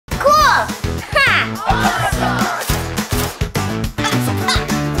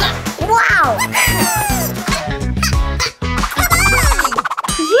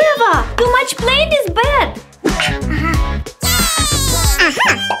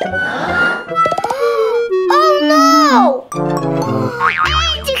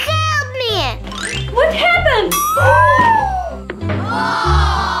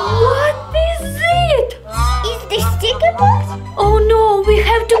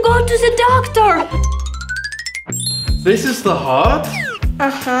to the doctor. This is the heart.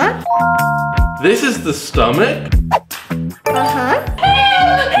 Uh-huh. This is the stomach. Uh-huh.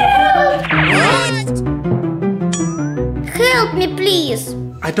 Help! Help me, please.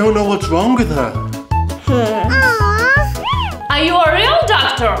 I don't know what's wrong with her. Are you a real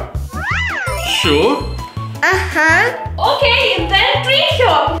doctor? Sure. Uh-huh. Okay, then treat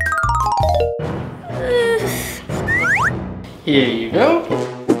her. Here you go.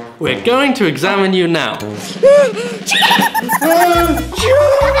 We're going to examine you now. Germs!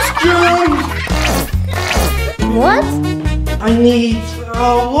 What? I need...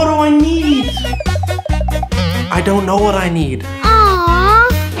 what do I need? I don't know what I need. Aww.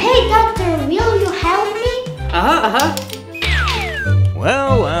 Hey, doctor, will you help me?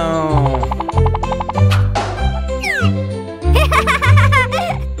 Well.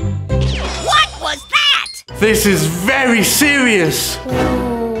 What was that? This is very serious.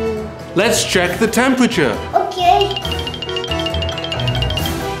 Let's check the temperature. Okay.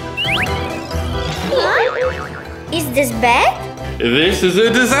 Is this bad? This is a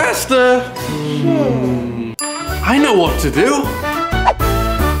disaster. I know what to do.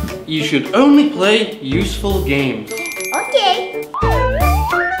 You should only play useful games. Okay.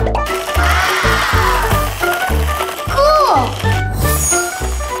 Cool.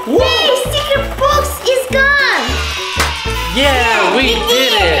 Hey, sticker box is gone. Yeah, we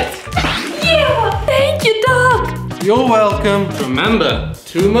did it. Yeah, thank you, Doc. You're welcome. Remember,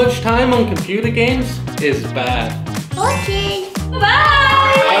 too much time on computer games is bad. Okay.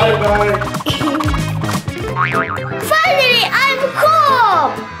 Bye. Bye-bye. Finally, I'm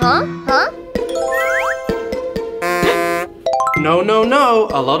home. Huh? No.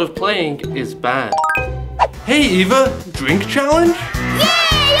 A lot of playing is bad. Hey, Eva, drink challenge?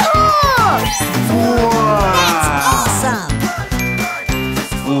 Yay! Awesome.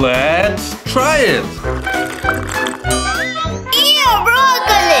 Let's try it. Ew,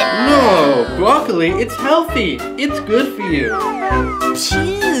 broccoli. No, broccoli, it's healthy. It's good for you.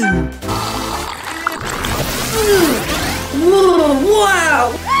 Chew.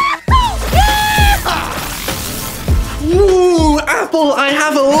 Wow! Woo, Apple, I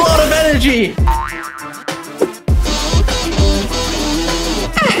have a lot of energy.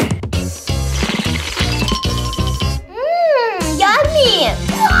 Yummy.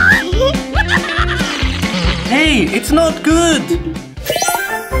 Hey, it's not good.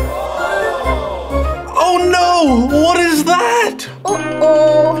 Oh no, what is that?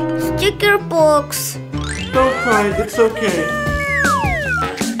 Uh-oh, sticker box. Don't cry, it's okay.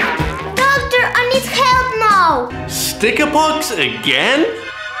 Doctor, I need help now. Sticker box again?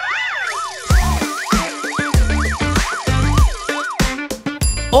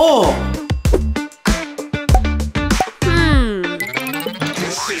 Oh!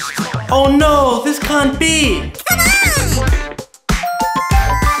 Oh no, this can't be!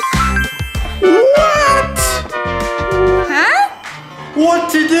 What? Huh? What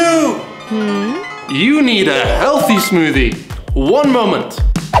to do? You need a healthy smoothie. One moment.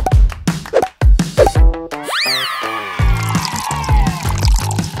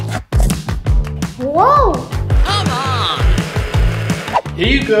 Whoa. Come on. Here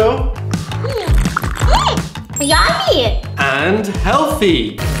you go. Yummy. And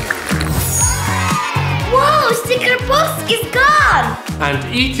healthy. Whoa, sticker box is gone. And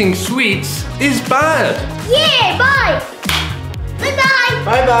eating sweets is bad. Yeah, bye. Bye-bye.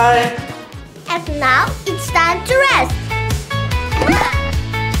 Bye-bye. And now it's time to rest.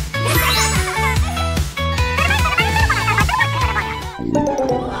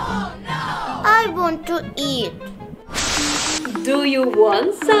 I want to eat. Do you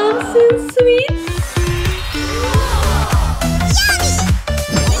want something sweet?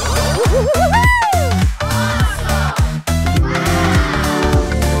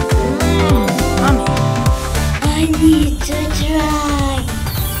 I need to try.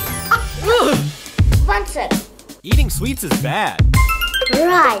 One sec. Eating sweets is bad.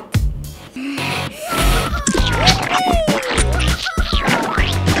 Right.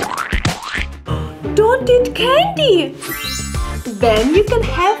 Don't eat candy. Then you can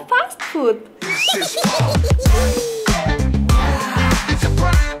have fast food.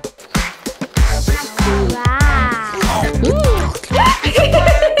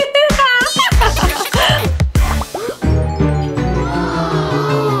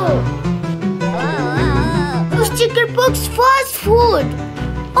 Sticker box fast food.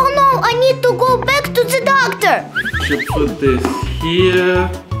 Oh no, I need to go back to the doctor. Should put this here.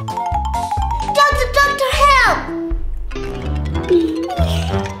 Doctor, help!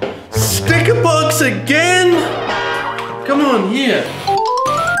 Sticker box again? Come on, here.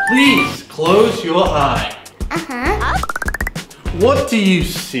 Please close your eye. Uh-huh. What do you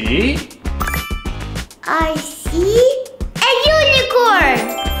see? I see a unicorn.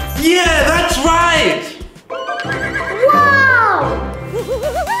 Yeah, that's right! Wow!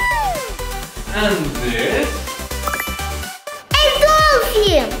 And this? A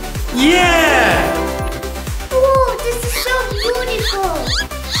dolphin. Yeah! Oh, this is so beautiful.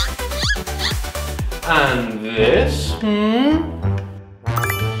 And this?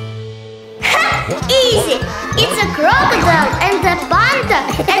 Easy. It's a crocodile and a panda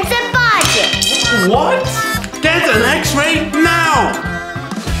and a body. What? Get an X-ray now!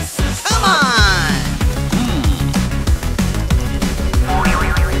 Come on!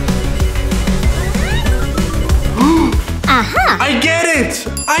 Aha! I get it!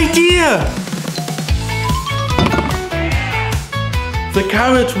 Idea! The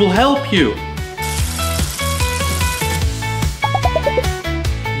carrot will help you.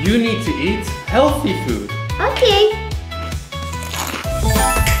 You need to eat healthy food. Okay.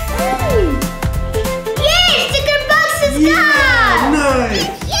 Yay! Sticker box is gone! Nice!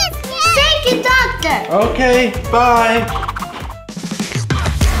 Thank you, doctor. Okay, bye.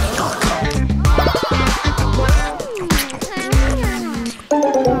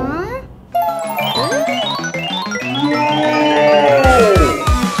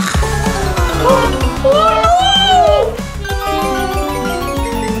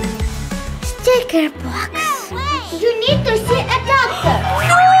 Sticker box. You need to see a doctor.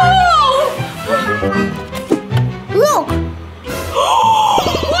 Look.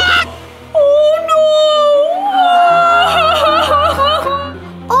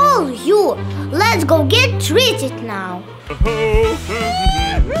 Oh, you. Let's go get treated now.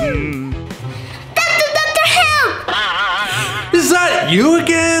 Doctor, help! Is that you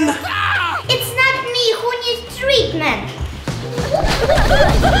again? It's not me who needs treatment.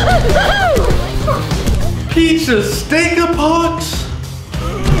 Pizza sticker pox?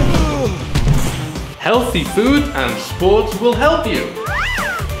 Healthy food and sports will help you.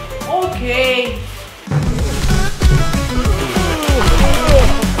 Okay.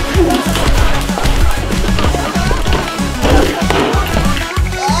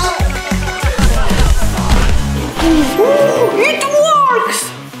 It works!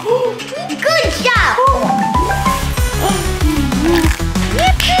 Good job!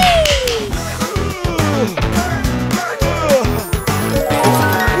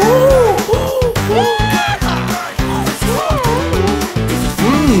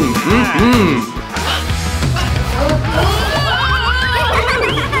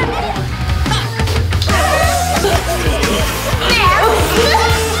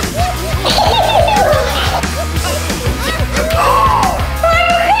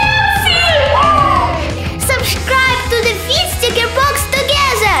 Subscribe to the Feed Sticker Box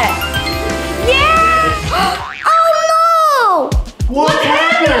together! Yeah! Oh no! What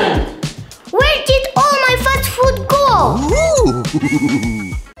happened? Where did all my fast food go?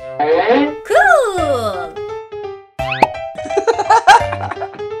 Cool!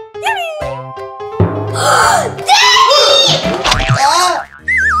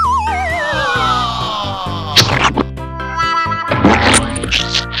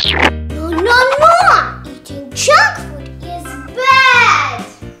 No, no, no! Eating junk food is bad!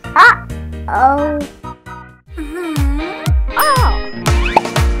 Uh-oh.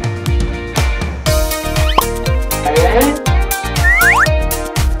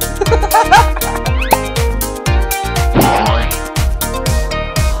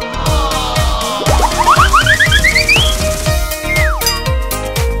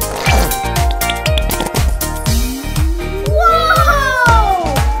 Whoa!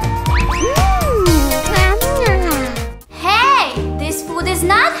 Hey, this food is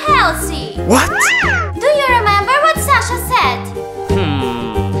not healthy. What? Do you remember what Sasha said?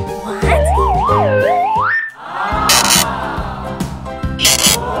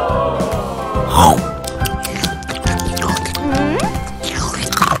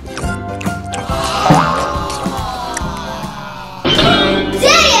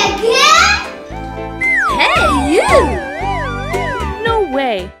 Hey, you! No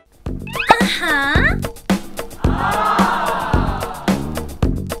way. Uh-huh.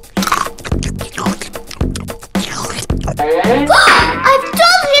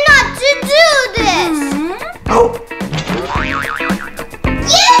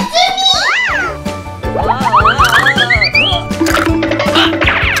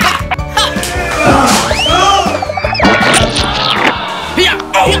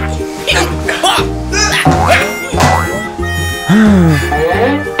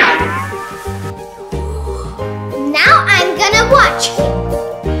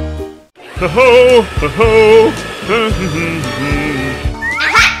 Ho ho ho.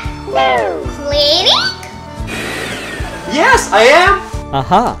 Cleaning? Yes, I am.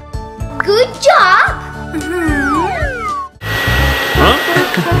 Aha. Good job.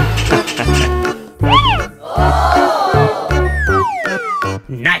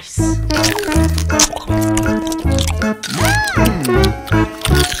 Nice.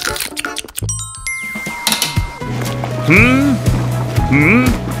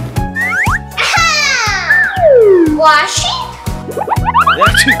 Washing?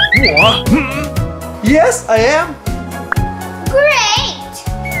 Yes, I am. Great.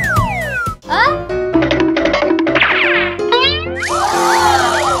 Huh?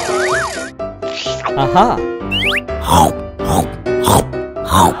 Aha.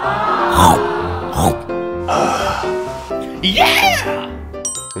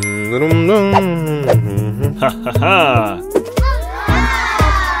 Ha ha ha.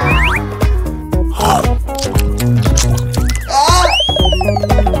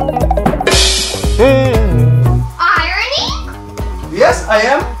 Ironing? Yes, I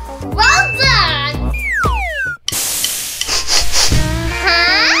am. Well done.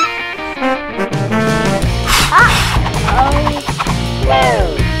 Huh?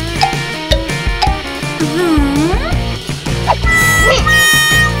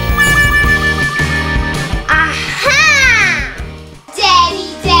 Aha! Daddy.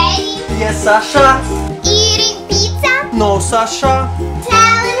 Yes, Sasha. Eating pizza? No, Sasha.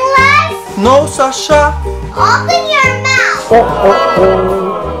 Telling lies? No, Sasha. Open your mouth.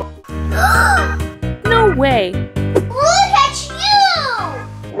 No way. Look at you.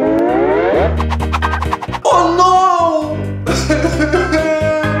 Oh no!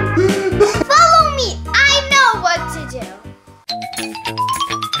 Follow me. I know what to do.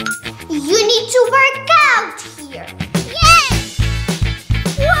 You need to work out here. Yes.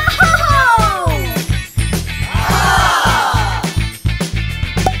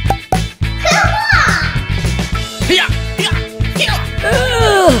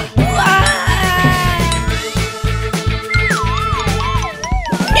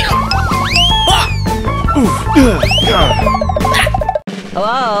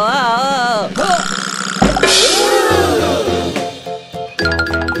 Whoa! Come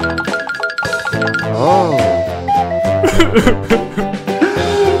on.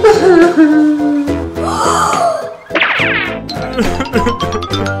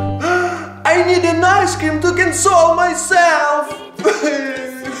 I need an ice cream to console myself.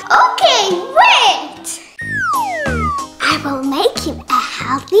 Okay, wait. I will make him a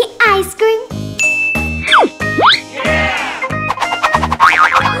healthy ice cream.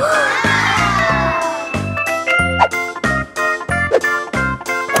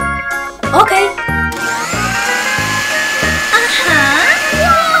 Okay.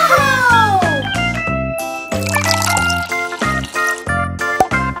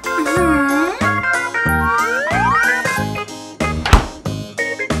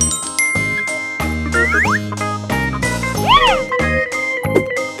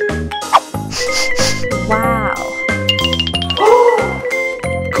 Wow.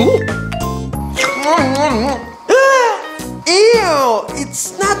 Cool. Ew! It's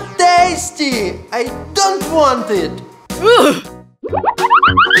not tasty. I don't want it.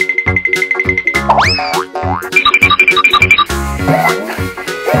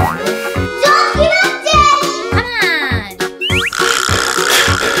 Don't give up, Daddy.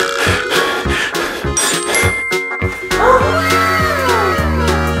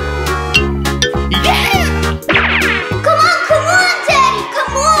 Come on. Come on, Daddy.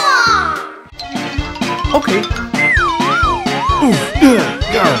 Come on. Okay.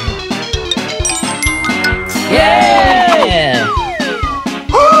 Yeah.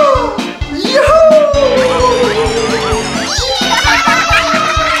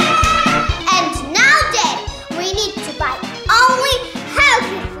 And now, Daddy, we need to buy only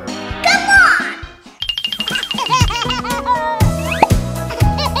healthy food. Come on.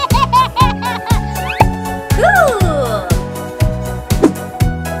 Cool.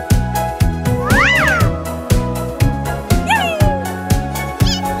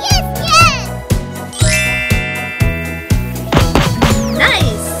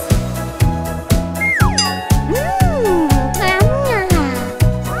 Nice.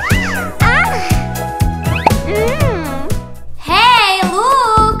 Hey,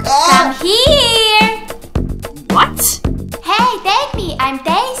 look! Come here! What? Hey, take me, I'm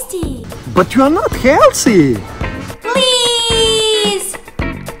tasty. But you are not healthy. Please!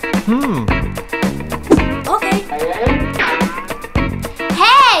 Okay.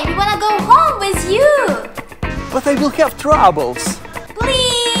 Hey, we wanna go home with you. But I will have troubles.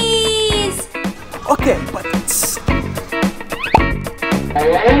 Please! Okay, but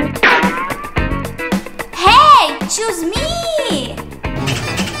Hey, choose me!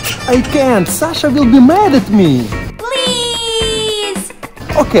 I can't. Sasha will be mad at me. Please!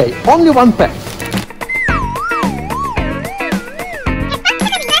 Okay, only one pet.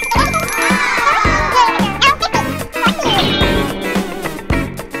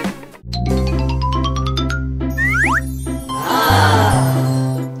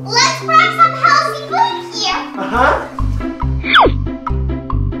 Let's grab some healthy food here.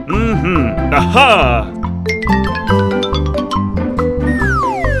 Aha!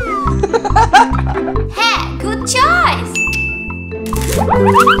 Hey, good choice!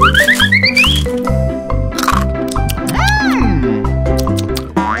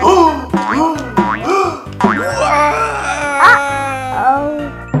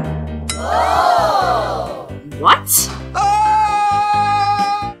 What?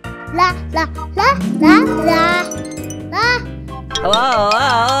 La la la la la la.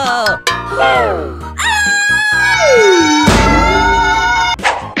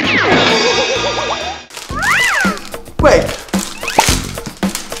 Wait.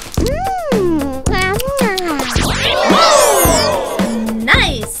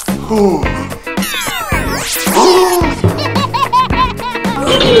 Nice!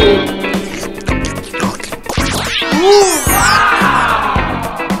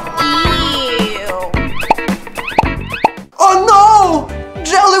 Oh no!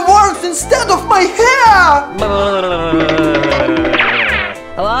 Jelly works instead of my hair!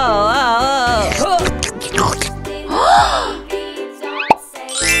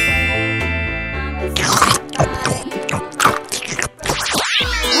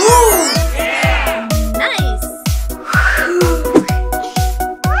 Nice!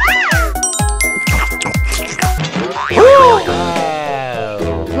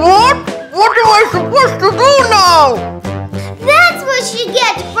 What am I supposed to do now? That's what you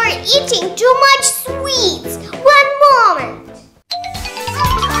get for eating too much sweets. One moment.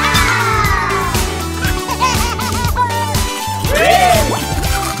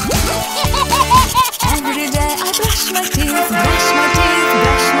 Every day I brush my teeth, brush my teeth,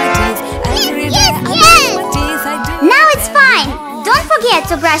 brush my teeth. Every day I brush my teeth, I do. Now it's fine. Don't forget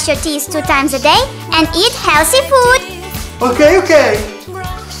to brush your teeth 2 times a day and eat healthy food. Okay, okay.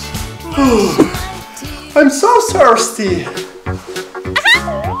 I'm so thirsty.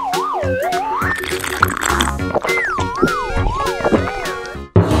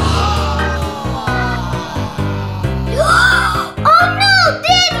 Oh no,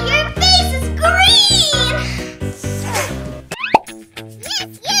 Daddy, your face is green! Yes,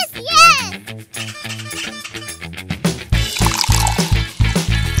 yes, yes!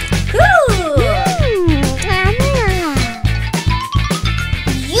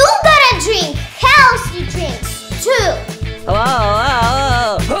 You gotta drink healthy drinks too.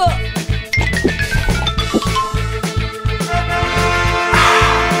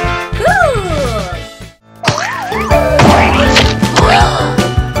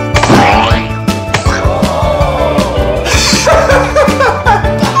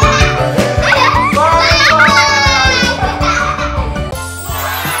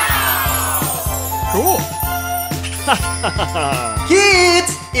 Cool.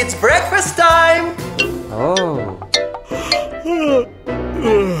 Kids, it's breakfast time. Oh.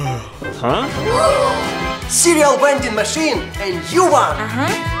 Huh? Cereal vending machine, and you won.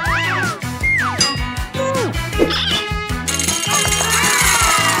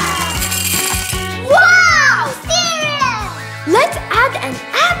 Wow! Cereal! Let's add an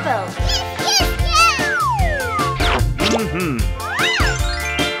apple. Yes, yes,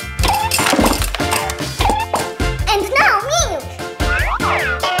 And now milk.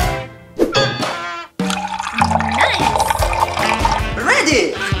 Ready?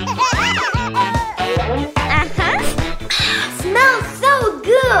 Smells so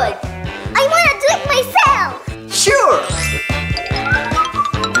good. I want to do it myself. Sure.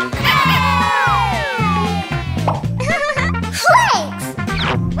 Flakes.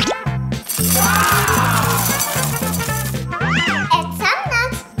 And some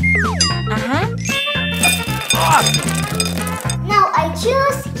nuts. Now I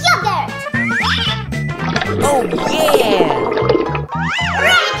choose yogurt. Oh yeah!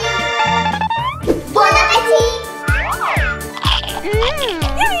 Ready. Bon appetit.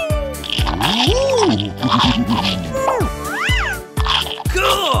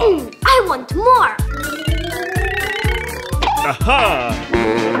 I want more. Aha!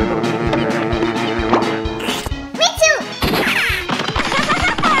 Me too.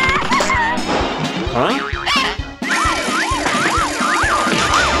 Huh?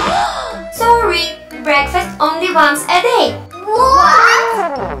 Sorry, only once a day.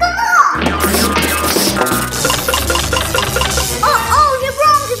 What? Come on! Oh, you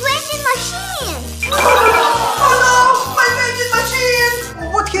broke the vending machine! Oh no! My vending machine!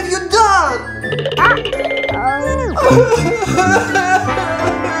 What have you done?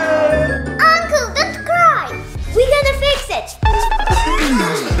 Uncle, don't cry! We're gonna fix it!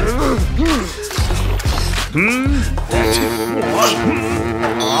 Wait!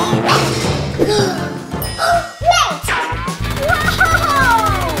 Wow! Good!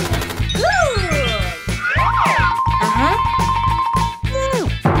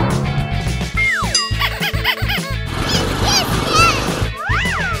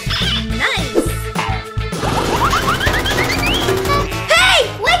 Nice. Hey,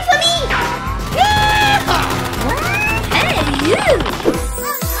 wait for me! Hey, you.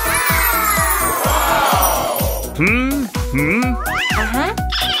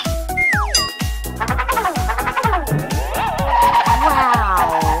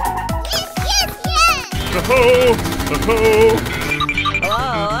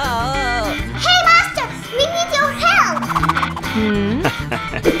 Hey, Master, we need your help!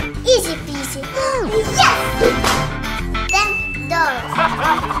 Easy peasy. Yes! Then doors.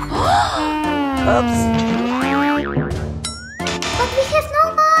 Oops. But we have no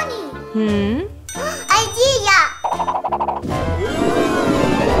money. Idea!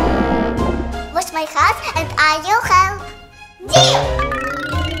 Wash my hands and I will help. Deal!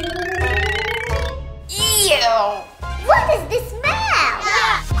 Ew! What is this smell?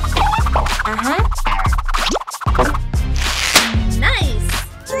 Nice.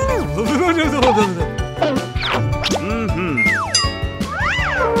 Oh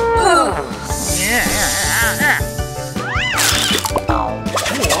yeah!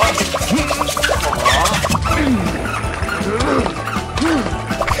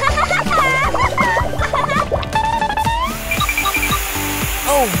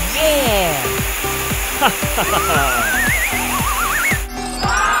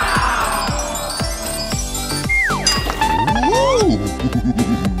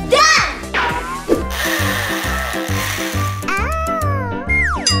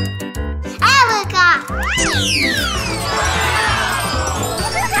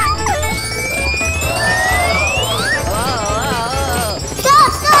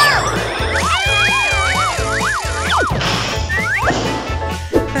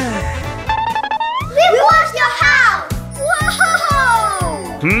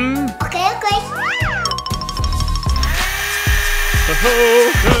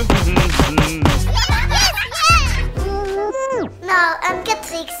 Now I'm gonna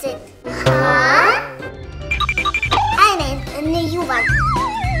fix it. Huh? I need a new one.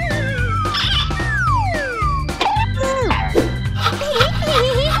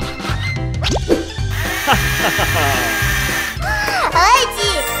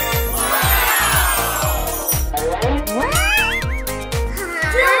 Auntie!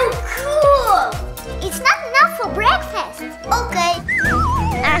 So cool! It's not enough for breakfast. Okay.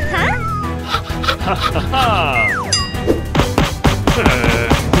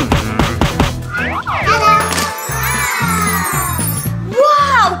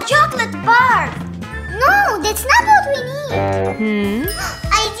 Wow! Chocolate bar! No, that's not what we need.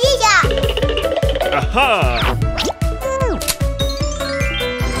 Idea!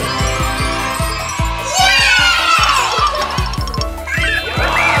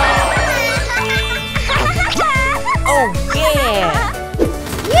 Oh yeah!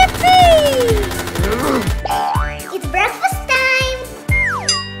 Yippee! It's breakfast time!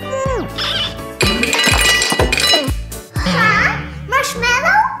 Huh?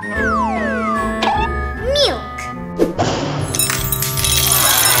 Marshmallow? Milk.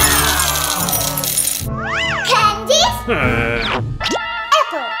 Candies?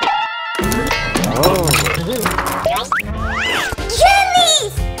 Apple.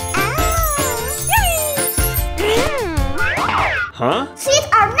 Jellies! Huh? Sweets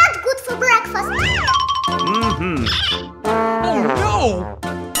are not good for breakfast. Oh no!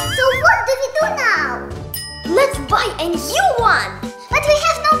 So what do we do now? Let's buy a new one. But we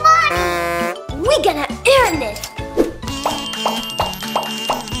have no money. We're gonna earn it.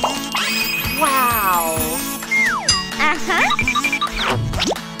 Wow!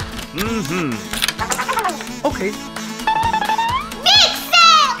 Okay. Big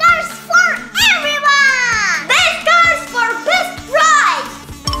sale! Cars for everyone! Best cars for best price!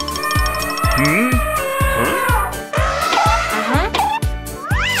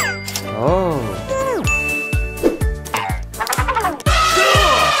 Oh!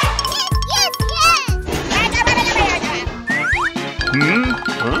 Yes!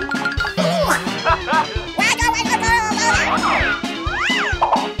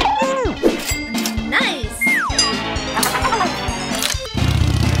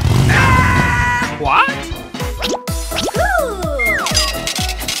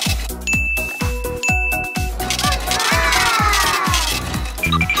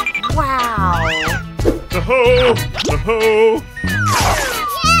 ho! Ho!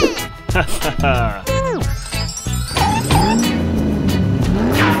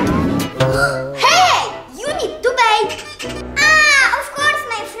 Hey! You need to bake! Ah, of course,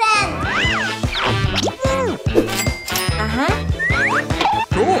 my friend!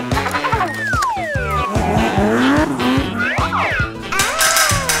 Cool.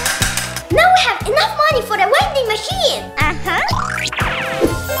 Now we have enough money for a vending machine!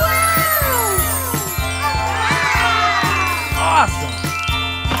 Awesome!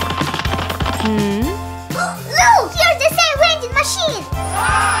 Look! Here's the same vending machine!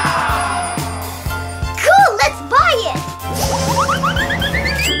 Cool, let's buy it!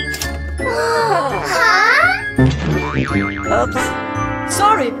 Huh? Oops.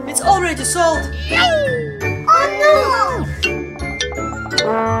 Sorry, it's already sold. Oh no!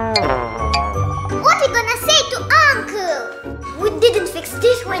 What are we gonna say to Uncle? We didn't fix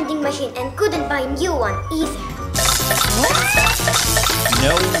this vending machine and couldn't buy a new one either.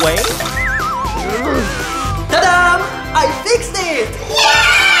 No way. Ta-da! I fixed it!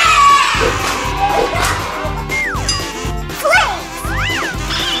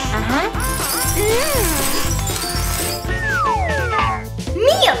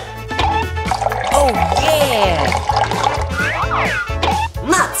 Milk! Oh yeah.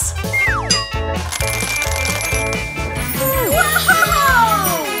 Nuts! Wow!